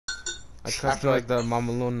I cussed like the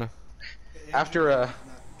Mama Luna. After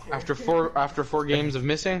four games of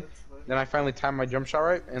missing, then I finally timed my jump shot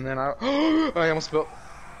right, and then I I almost spilled,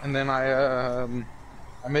 and then I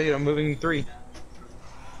made it a moving three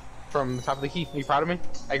from the top of the key. Are you proud of me?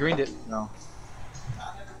 I greened it. No.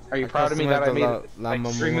 Are you proud of me that I made like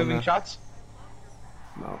three moving Luna. shots?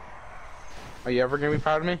 No. Are you ever gonna be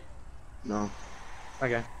proud of me? No.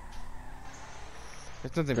 Okay.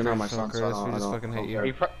 It's nothing They're not my personal, son, so Chris. I We just don't- fucking hate Are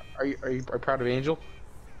you. you proud of Angel?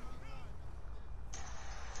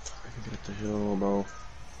 I can get the hill, bro.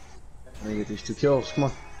 I can get these 2 kills. Come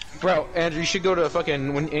on. Bro, Andrew, you should go to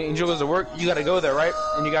fucking when Angel goes to work. You gotta go there, right?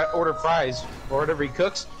 And you gotta order fries or whatever he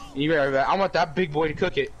cooks. And you gotta be like, I want that big boy to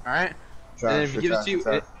cook it. All right. Trash, And if he gives it to you,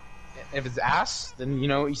 trash. if it's ass, then you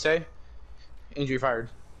know what you say. Angel, you're fired.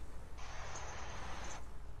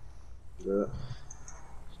 Yeah.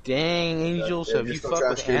 Dang, Angel. Yeah, So if you just go fuck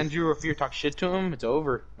trash, with dude. Andrew or if you talk shit to him, it's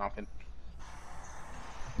over. Nothing.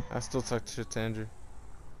 I still talk shit to Andrew.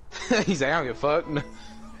 He's like, I don't give a fuck.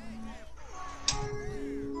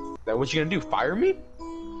 That what you gonna do? Fire me?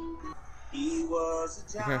 You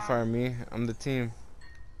can't fire me. I'm the team.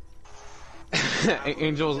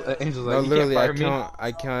 Angel's like, No, you literally, can't fire me.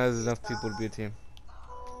 I count as enough people to be a team.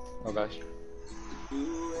 Oh gosh.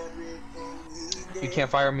 You can't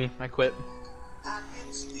fire me. I quit.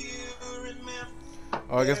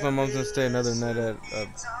 Oh, I guess my mom's gonna stay another night at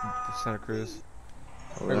Santa Cruz.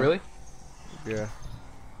 Oh, Wait, really? Yeah.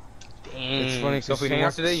 Dang. It's funny So because if we hang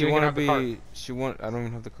out today, she you're wanna gonna have the be. She want. I don't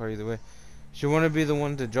even have the car either way. She wanna be the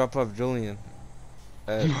one to drop off Julian.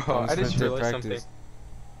 At Bro, I just Smith realized practice.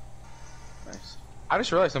 Nice. I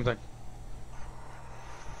just realized something.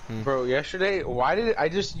 Bro, yesterday, why did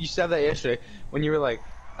you said that yesterday when you were like,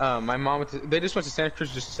 my mom, they just went to Santa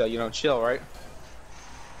Cruz just to, you know, chill, right?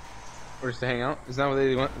 Or just to hang out? Isn't that what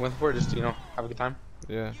they went for? Just to, you know, have a good time?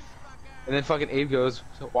 Yeah. And then fucking Abe goes,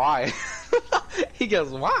 so why? He goes,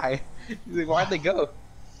 why? He's like, why'd they go?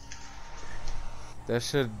 That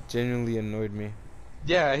shit genuinely annoyed me.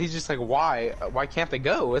 Yeah, he's just like, why? Why can't they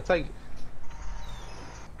go? It's like,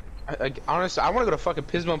 honestly, I want to go to fucking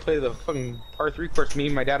Pismo and play the fucking par 3 course me,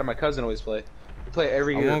 my dad, and my cousin always play. We play it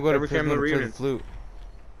every I year, wanna go to every family Pismo and play the reunion. flute.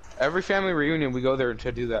 Every family reunion, we go there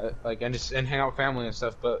to do that, like, and hang out with family and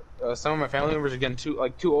stuff. But some of my family members are getting too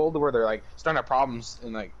old to where they're like starting to have problems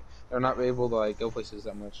and like they're not able to like go places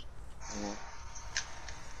that much.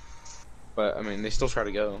 But I mean, they still try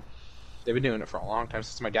to go. They've been doing it for a long time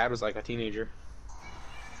since my dad was like a teenager.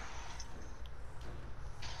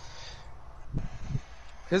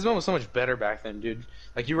 His mom was so much better back then, dude.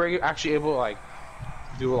 Like you were actually able to like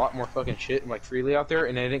do a lot more fucking shit like freely out there,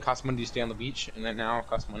 and it didn't cost money to stay on the beach, and then now it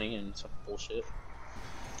costs money and some bullshit.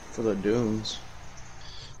 For the dunes.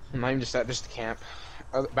 Not even just that, just the camp.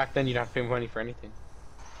 Back then, you'd have to pay money for anything.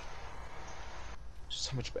 Just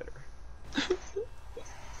so much better.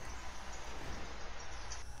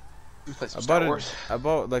 We played some Star Wars. I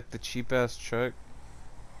bought like the cheap ass truck,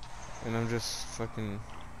 and I'm just fucking.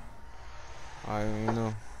 I don't even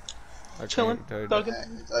know. I Chilling, can't tell you. thugging. I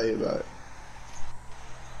can tell you about it.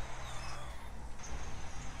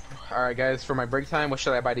 All right, guys. For my break time, what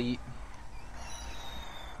should I buy to eat?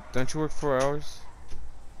 Don't you work 4 hours?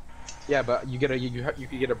 Yeah, but you get you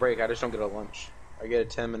could get a break. I just don't get a lunch. I get a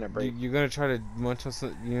 10-minute break. You're gonna try to munch on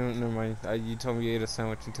some. You know, never mind. You told me you ate a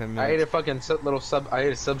sandwich in 10 minutes. I ate a fucking little sub. I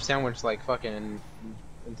ate a sub sandwich like fucking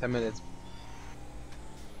in 10 minutes.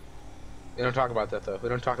 We don't talk about that though. We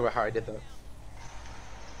don't talk about how I did that.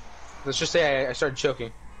 Let's just say I started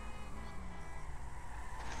choking.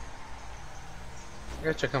 I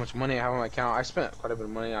gotta check how much money I have on my account. I spent quite a bit of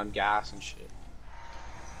money on gas and shit.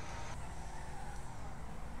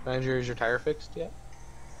 Manager, is your tire fixed yet?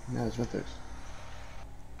 No, it's not fixed.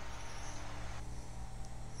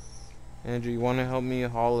 Andrew, you want to help me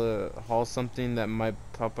haul something that might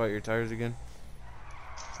pop out your tires again?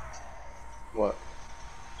 What?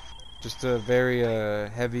 Just a very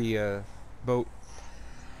heavy boat.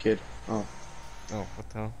 Kid. Oh. Oh, what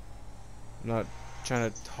the hell? I'm not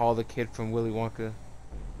trying to haul the kid from Willy Wonka.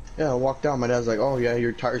 Yeah, I walked down. My dad's like, "Oh yeah,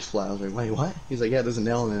 your tire's flat." I was like, "Wait, what?" He's like, "Yeah, there's a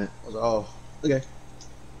nail in it." I was like, "Oh, okay."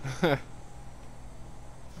 And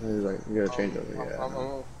he's like, "You gotta change it." I was like,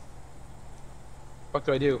 "Yeah." What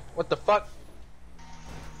do I do? What the fuck?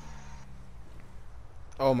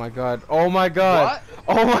 Oh my god. Oh my god.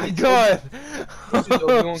 What? Oh my god. This is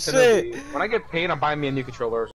Obi-Wan Oh, shit. Kenobi. When I get paid, I'm buying me a new controller.